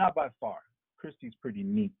 Well, not by far. Christy's pretty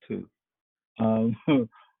neat too. Um,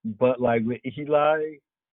 but like with Eli,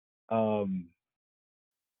 um,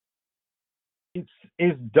 it's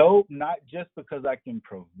it's dope not just because I can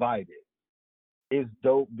provide it. It's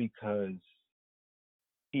dope because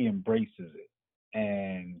he embraces it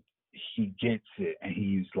and he gets it and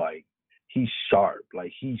he's sharp.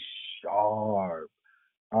 Like he's sharp.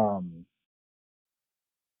 Um,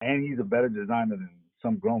 and he's a better designer than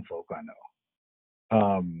some grown folk I know.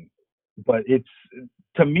 But it's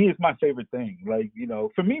to me, it's my favorite thing. Like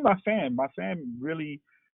for me, my fam really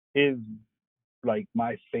is like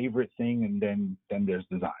my favorite thing, and then there's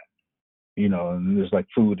design. And there's like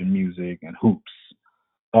food and music and hoops.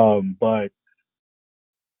 But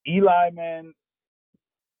Eli, man,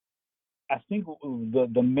 I think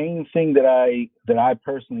the main thing that I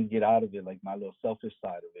personally get out of it, like my little selfish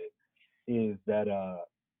side of it, is that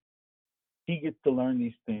he gets to learn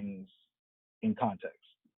these things in context.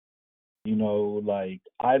 Like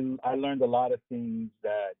I learned a lot of things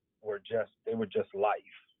that were just life.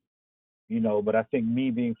 But I think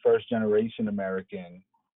me being first generation American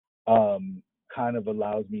kind of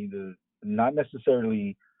allows me to not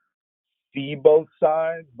necessarily see both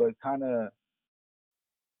sides, but kind of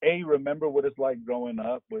remember what it's like growing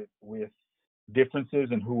up with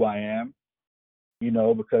differences in who I am.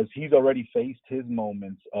 Because he's already faced his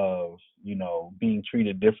moments of being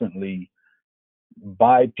treated differently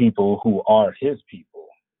by people who are his people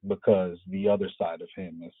because the other side of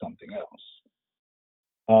him is something else.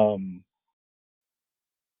 Um,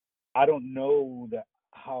 I don't know that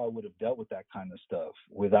how I would have dealt with that kind of stuff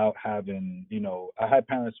without having, I had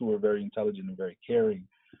parents who were very intelligent and very caring,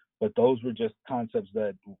 but those were just concepts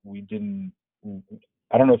that we didn't.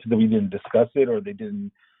 I don't know if we didn't discuss it or they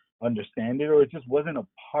didn't understand it or it just wasn't a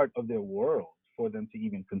part of their world for them to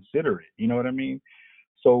even consider it. You know what I mean?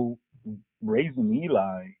 So raising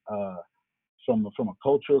Eli, from a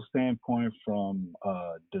cultural standpoint, from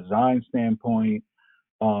a design standpoint,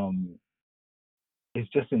 um, it's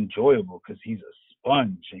just enjoyable because he's a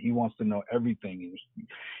sponge and he wants to know everything, and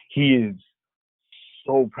he is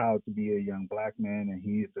so proud to be a young black man, and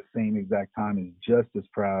he at the same exact time is just as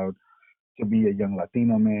proud to be a young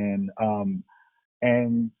Latino man.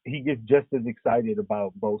 And he gets just as excited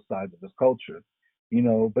about both sides of his culture.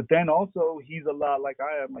 But then also he's a lot like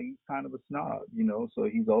I am. Like he's kind of a snob, so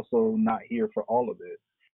he's also not here for all of it.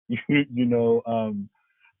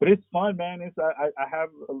 But it's fun, man. I have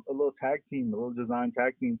a little tag team, a little design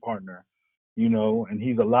tag team partner, and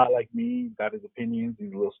he's a lot like me. He's got his opinions.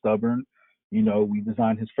 He's a little stubborn. We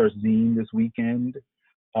designed his first zine this weekend,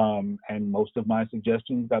 and most of my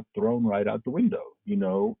suggestions got thrown right out the window.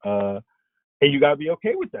 And you gotta be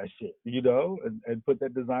okay with that shit, and put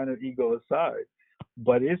that designer ego aside.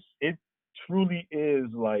 But it truly is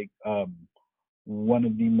like one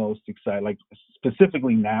of the most exciting, like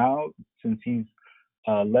specifically now since he's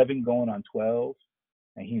 11 going on 12,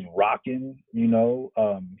 and he's rocking.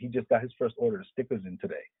 He just got his first order of stickers in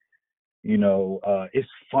today. It's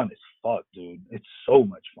fun as fuck, dude. It's so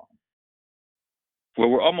much fun. Well,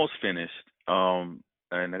 we're almost finished. And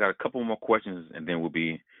I got a couple more questions, and then we'll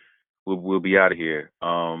be out of here.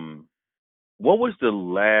 What was the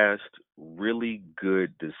last really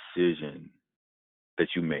good decision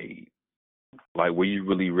that you made? Like where you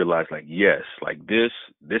really realized, like, yes, like this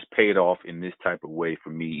paid off in this type of way for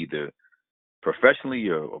me, either professionally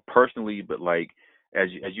or personally. But like as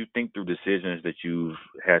you think through decisions that you've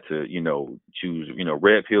had to, choose,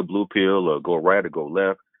 red pill, blue pill, or go right or go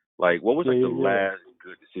left. Like, what was Yeah, like the yeah, yeah. last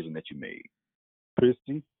good decision that you made?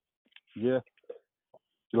 Christy, yeah,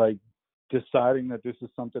 like deciding that this is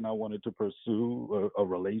something I wanted to pursue a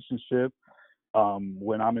relationship.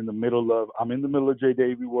 When I'm in the middle of J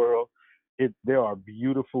Davy world. There are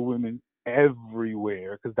beautiful women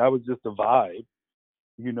everywhere because that was just a vibe.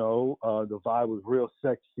 The vibe was real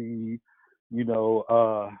sexy, you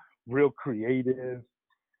know, real creative,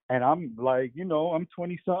 And I'm like, I'm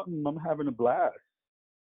 20 something, I'm having a blast.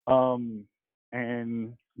 Um,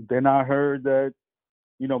 and then I heard that,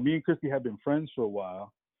 me and Christy had been friends for a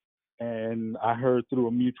while. And I heard through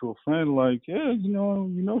a mutual friend, like, yeah,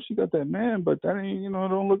 she got that man, but that ain't,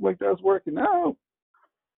 don't look like that's working out.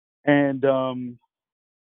 And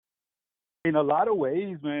in a lot of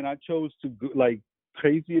ways, man, I chose to like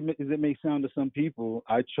crazy as it may sound to some people,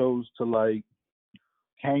 I chose to like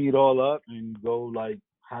hang it all up and go like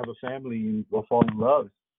have a family and go fall in love.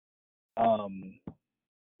 Um,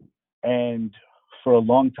 and for a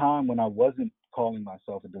long time, when I wasn't calling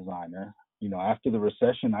myself a designer, after the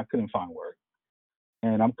recession, I couldn't find work,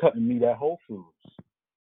 and I'm cutting meat at Whole Foods.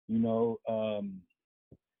 You know,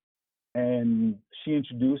 and she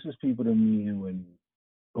introduces people to me, and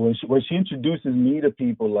when she introduces me to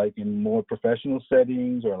people like in more professional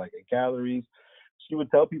settings or like at galleries, she would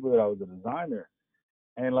tell people that I was a designer.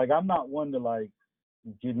 And like I'm not one to like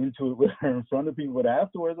get into it with her in front of people, but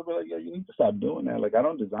afterwards I'll be like, yeah, you need to stop doing that. Like I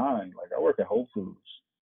don't design. Like I work at Whole Foods.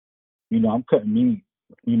 I'm cutting meat.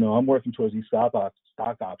 I'm working towards these stock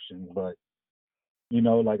options, but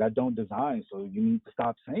like I don't design, so you need to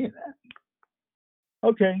stop saying that.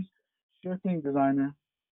 Okay, sure thing, designer.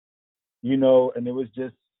 And it was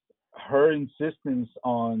just her insistence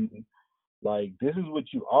on like this is what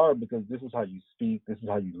you are because this is how you speak, this is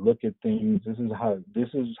how you look at things, this is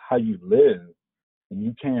how you live, and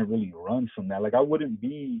you can't really run from that. Like I wouldn't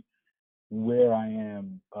be where I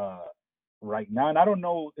am right now, and I don't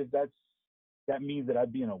know if that means that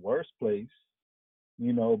I'd be in a worse place,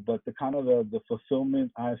 but the kind of the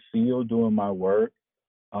fulfillment I feel doing my work,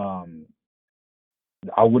 um,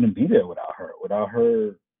 I wouldn't be there without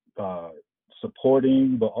her uh,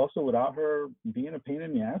 supporting, but also without her being a pain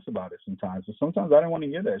in the ass about it sometimes. So sometimes I didn't want to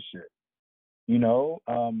hear that shit, you know.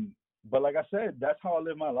 But like I said, that's how I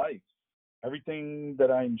live my life. Everything that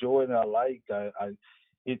I enjoy that I like,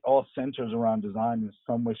 it all centers around design in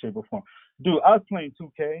some way, shape, or form. Dude, I was playing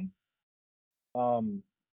 2K. Um,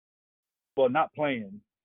 well, not playing.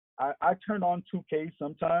 I turn on 2K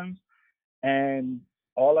sometimes, and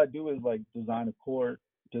all I do is like design a court,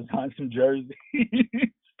 design some jerseys.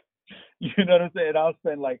 You know what I'm saying? I'll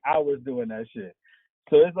spend like hours doing that shit.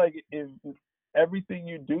 So it's like if everything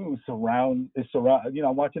you do surround.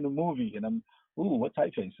 I'm watching a movie and I'm, ooh, what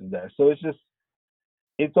typeface is that? So it's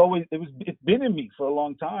been in me for a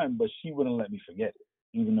long time, but she wouldn't let me forget it,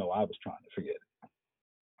 even though I was trying to forget it.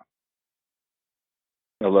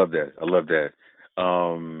 I love that. I love that.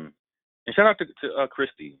 And shout out to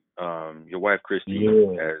Christy, your wife Christy,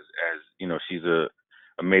 Yeah. as she's a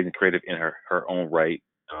amazing creative in her own right,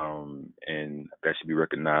 and that should be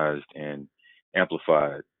recognized and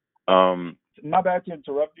amplified. Um, My bad to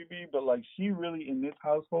interrupt you, B, but like she really in this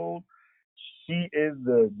household, she is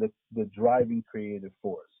the driving creative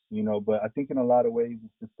force, But I think in a lot of ways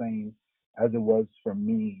it's the same as it was for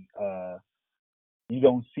me. You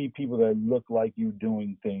don't see people that look like you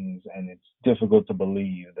doing things, and it's difficult to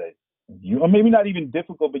believe that or maybe not even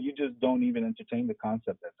difficult, but you just don't even entertain the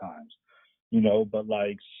concept at times, But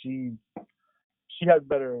like she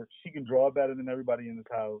can draw better than everybody in this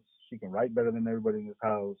house. She can write better than everybody in this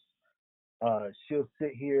house. She'll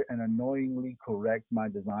sit here and annoyingly correct my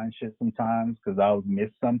design shit sometimes because I'll miss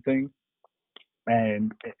something.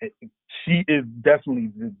 And she is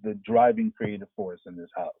definitely the driving creative force in this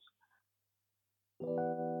house.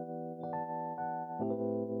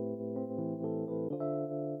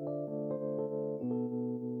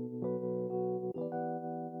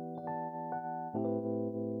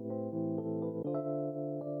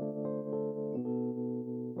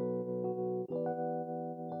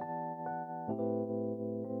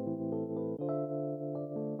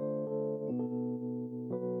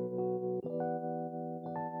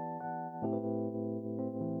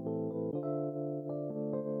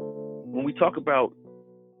 when we talk about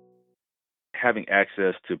having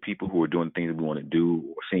access to people who are doing things that we want to do,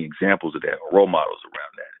 or seeing examples of that, or role models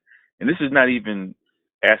around that, and this is not even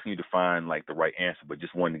asking you to find like the right answer, but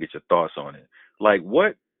just wanting to get your thoughts on it. Like,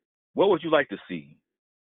 what would you like to see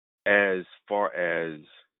as far as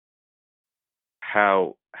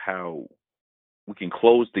how we can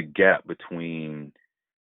close the gap between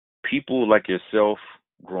people like yourself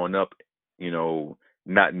growing up,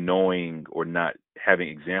 not knowing or not having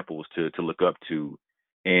examples to look up to,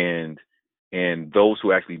 and those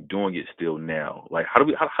who are actually doing it still now. Like, how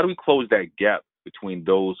do we close that gap between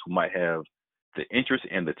those who might have the interest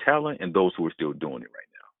and the talent and those who are still doing it right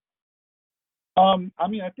I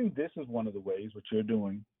mean, I think this is one of the ways what you're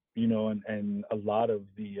doing, and a lot of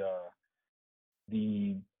the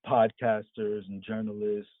podcasters and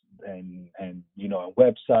journalists and and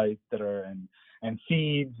websites that are and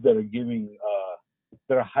feeds that are giving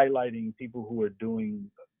that are highlighting people who are doing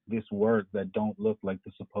this work that don't look like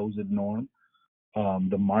the supposed norm,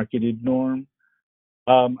 the marketed norm.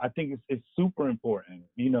 I think it's super important,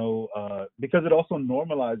 because it also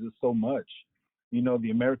normalizes so much. The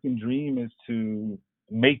American dream is to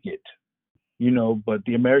make it, but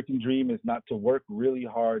the American dream is not to work really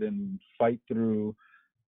hard and fight through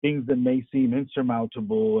things that may seem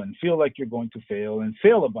insurmountable and feel like you're going to fail and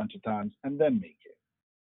fail a bunch of times and then make it.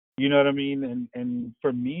 You know what I mean? And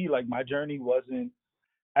for me, like my journey wasn't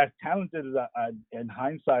as talented as in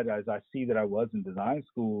hindsight as I see that I was in design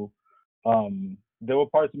school. There were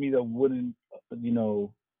parts of me that wouldn't, you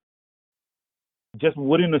know, just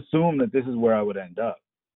wouldn't assume that this is where I would end up.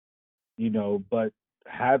 But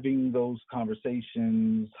having those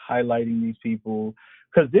conversations, highlighting these people,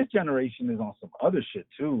 because this generation is on some other shit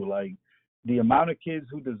too. Like the amount of kids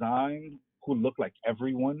who design, who look like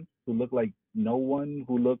everyone, who look like no one,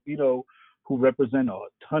 who look, who represent a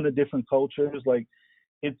ton of different cultures. Like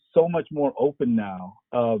it's so much more open now.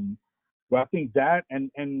 But I think that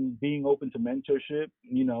and being open to mentorship,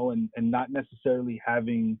 and not necessarily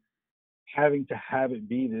having to have it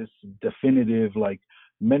be this definitive like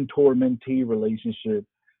mentor mentee relationship,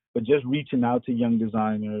 but just reaching out to young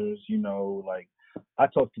designers. Like I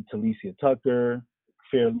talk to Talicia Tucker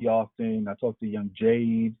fairly often. I talk to young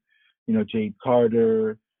Jade, Jade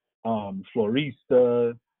Carter,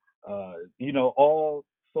 Florista, all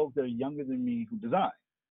folks that are younger than me who design.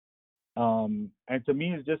 And to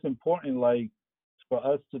me, it's just important, like for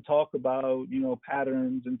us to talk about,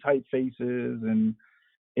 patterns and typefaces, and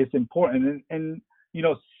it's important. And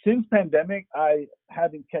since pandemic, I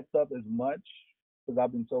haven't kept up as much because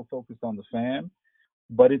I've been so focused on the fam.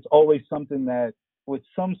 But it's always something that, with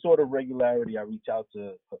some sort of regularity, I reach out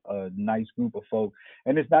to a nice group of folks.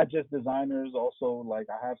 And it's not just designers. Also, like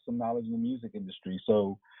I have some knowledge in the music industry,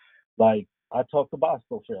 so like I talk to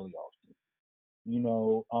Bosco fairly often.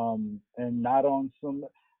 And not on some.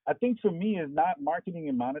 I think for me, is not marketing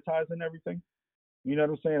and monetizing everything. You know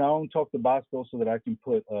what I'm saying? I don't talk to Bosco so that I can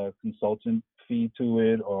put a consultant fee to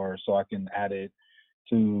it, or so I can add it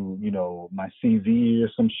to, my CV or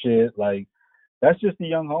some shit. Like that's just a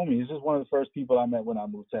young homie. He's just one of the first people I met when I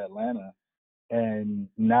moved to Atlanta. And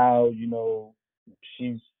now,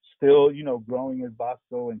 she's still, growing as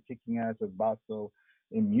Bosco and kicking ass as Bosco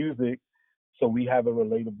in music. So we have not a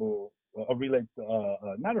relatable,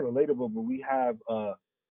 but we have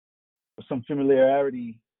some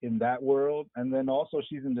familiarity in that world. And then also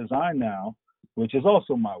she's in design now, which is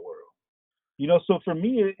also my world. So for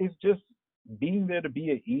me, it's just being there to be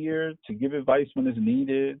an ear, to give advice when it's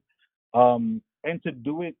needed, and to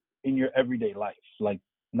do it in your everyday life. Like,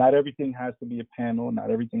 not everything has to be a panel, not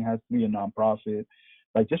everything has to be a nonprofit.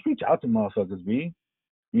 Like, just reach out to motherfuckers, B.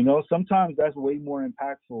 Sometimes that's way more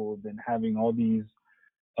impactful than having all these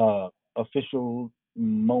official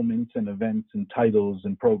moments and events and titles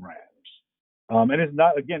and programs. And it's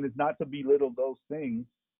not to belittle those things.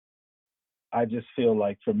 I just feel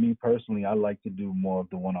like for me personally, I like to do more of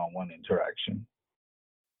the one-on-one interaction.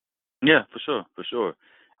 Yeah, for sure, for sure.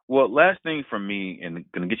 Well, last thing from me, and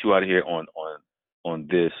gonna get you out of here on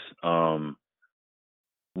this.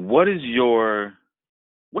 What is your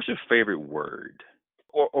what's your favorite word,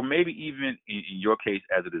 or maybe even in your case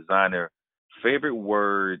as a designer, favorite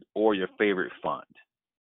word or your favorite font?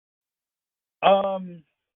 Um,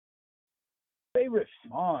 Favorite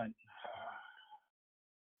font.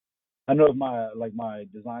 I know if my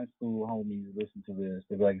design school homies listen to this,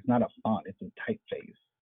 they're like, it's not a font, it's a typeface.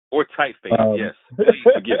 Or typeface? Yes. Please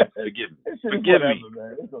forgive me. Forgive me. Forgive whatever, me.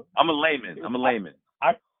 man. I'm a layman. I'm a layman.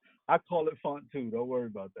 I call it font too. Don't worry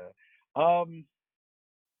about that.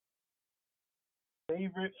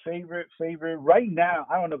 Favorite. Right now,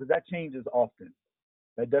 I don't know because that changes often.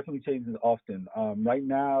 That definitely changes often. Right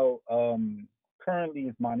now, currently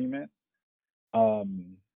it's Monument. I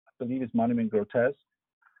believe it's Monument Grotesque.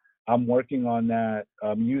 I'm working on that.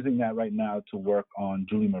 I'm using that right now to work on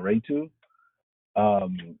Julie Moretu.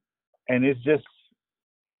 Um, and it's just,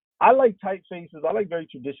 I like typefaces. I like very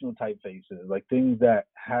traditional typefaces, like things that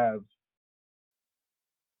have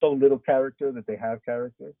so little character that they have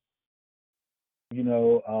character.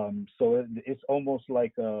 So it's almost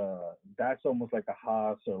like that's almost like a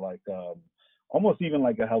Haas, or like almost even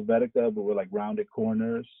like a Helvetica, but with like rounded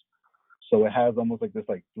corners. So it has almost like this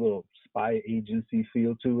like little spy agency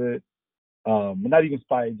feel to it. Not even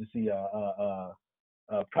spy agency,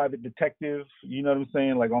 private detective. You know what I'm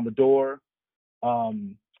saying? Like on the door. So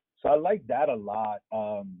I like that a lot.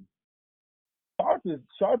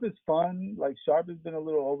 Sharp is fun. Like Sharp has been a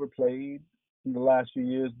little overplayed in the last few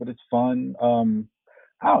years, but it's fun.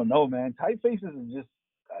 I don't know, man. Typefaces is just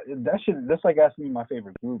that shit. That's like asking me my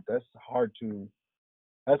favorite group. That's hard to.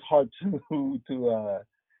 That's hard to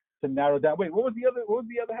to narrow down. Wait, what was the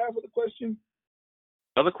other half of the question?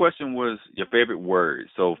 Other question was your favorite word.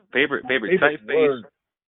 So My favorite favorite typeface. word.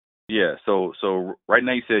 Yeah. So right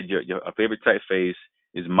now you said your a favorite typeface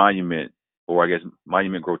is Monument, or I guess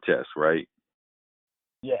Monument Grotesque, right?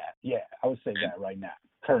 Yeah, yeah. I would say And that right now,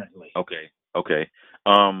 currently. okay, okay.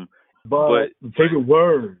 Um, But but favorite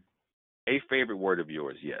word. a favorite word of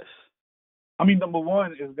yours, yes. I mean, number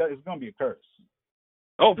one is it's gonna be a curse.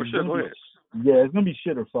 Oh, for It's sure. gonna Go be ahead. yeah, it's gonna be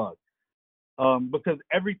shit or fuck. Because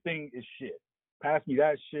everything is shit. Pass me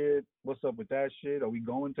that shit. What's up with that shit? Are we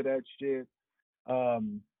going to that shit?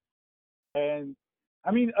 Um, and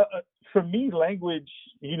I mean, for me, language.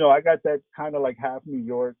 I got that kind of like half New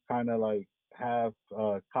York, kind of like half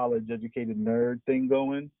college educated nerd thing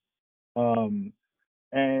going. Um,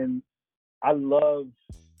 and I love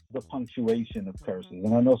the punctuation of curses,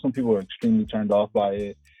 and I know some people are extremely turned off by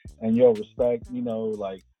it. And respect,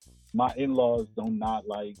 like my in-laws do not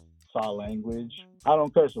like foul language. I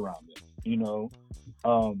don't curse around them,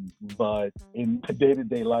 but in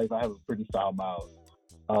day-to-day life, I have a pretty foul mouth.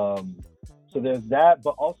 Um, so there's that,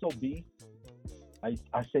 but also B.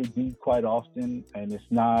 I say B quite often, and it's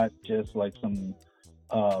not just like some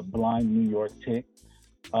blind New York tick.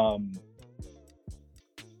 Um,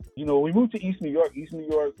 we moved to East New York. East New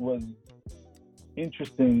York was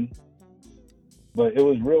interesting, but it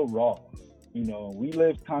was real raw. We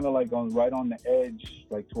lived kind of like right on the edge,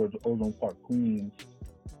 like towards Ozone Park, Queens.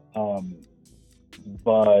 Um,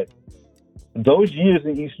 but those years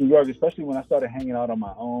in East New York, especially when I started hanging out on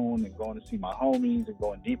my own and going to see my homies and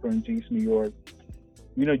going deeper into East New York,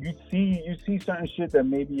 you see certain shit that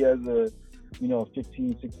maybe as a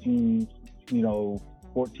 15, 16,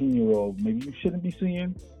 14-year-old, maybe you shouldn't be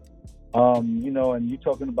seeing. And you're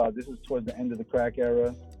talking about this is towards the end of the crack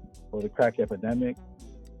era or the crack epidemic.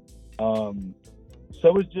 So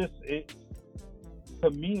for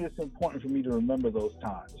me, it's important for me to remember those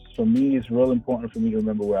times. For me, it's real important for me to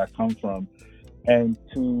remember where I come from and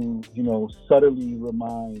to, subtly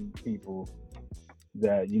remind people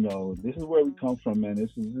that, this is where we come from, man. This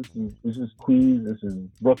is Queens, this is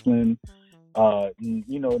Brooklyn.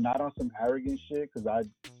 Not on some arrogant shit, because I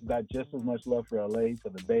got just as much love for LA, for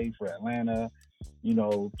the Bay, for Atlanta,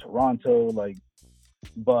 Toronto, like,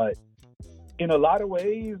 but in a lot of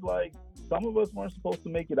ways, like, some of us weren't supposed to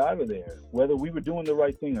make it out of there, whether we were doing the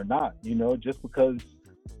right thing or not, just because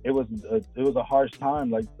it was a harsh time.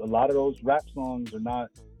 Like, a lot of those rap songs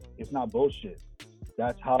it's not bullshit.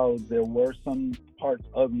 That's how there were some parts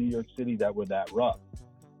of New York City that were that rough.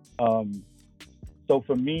 So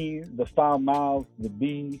for me, the foul mouth, the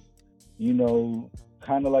B,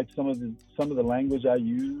 kind of like some of the language I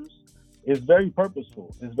use is very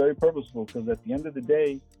purposeful. It's very purposeful because at the end of the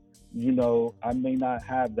day, I may not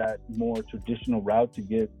have that more traditional route to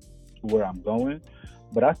get to where I'm going,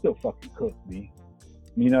 but I still fucking cook, B.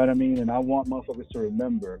 You know what I mean? And I want motherfuckers to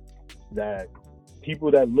remember that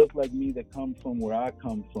people that look like me, that come from where I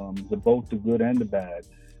come from, both the good and the bad,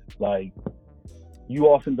 like, you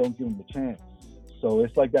often don't give them a chance. So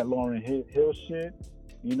it's like that Lauryn Hill shit.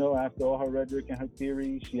 After all her rhetoric and her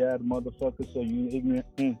theory, she had a motherfucker, so you ignorant,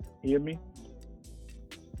 hear me?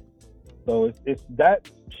 So it's that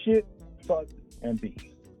shit, fuck, and B.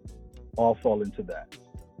 All fall into that.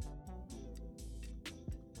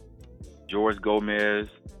 George Gomez,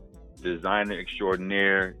 designer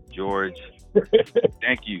extraordinaire. George,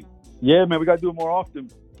 thank you. Yeah, man, we gotta do it more often.